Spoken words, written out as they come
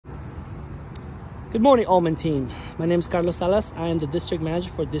Good morning, Allman team. My name is Carlos Salas. I am the district manager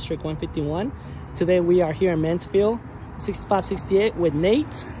for District 151. Today we are here in Mansfield, 6568 with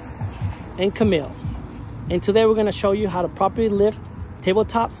Nate and Camille. And today we're going to show you how to properly lift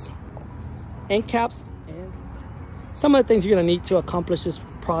tabletops, end caps, and some of the things you're going to need to accomplish this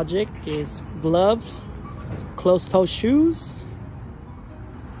project is gloves, closed-toe shoes.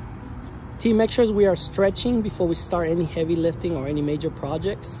 Team, make sure we are stretching before we start any heavy lifting or any major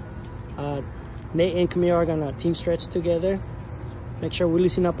projects. Nate and Camille are gonna team stretch together. Make sure we're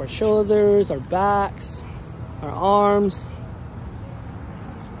loosening up our shoulders, our backs, our arms,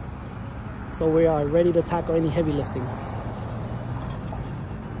 so we are ready to tackle any heavy lifting.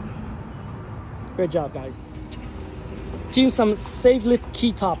 Great job, guys. Team, some safe lift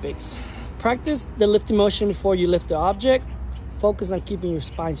key topics. Practice the lifting motion before you lift the object. Focus on keeping your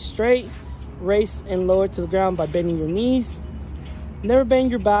spine straight. Raise and lower to the ground by bending your knees. Never bend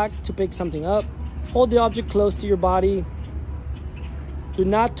your back to pick something up. Hold the object close to your body. Do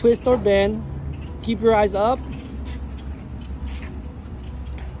not twist or bend. Keep your eyes up.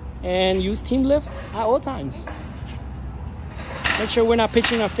 And use team lift at all times. Make sure we're not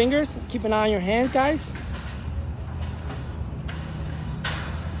pitching our fingers. Keep an eye on your hands, guys.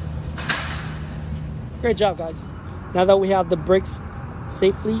 Great job, guys. Now that we have the bricks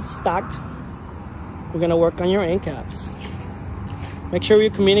safely stacked, we're gonna work on your end caps. Make sure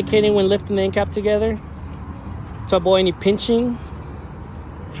you're communicating when lifting the end cap together to avoid any pinching.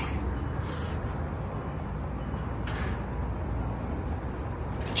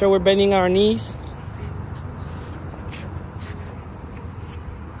 Make sure we're bending our knees.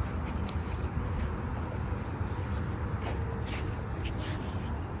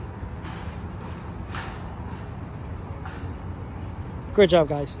 Great job,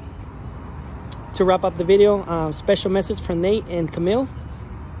 guys. To wrap up the video, special message from Nate and Camille.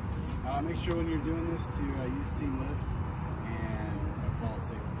 Make sure when you're doing this to use team lift and follow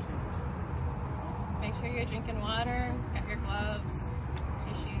safe procedures. Make sure you're drinking water, got your gloves,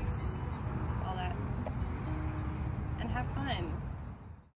 your shoes, all that. And have fun.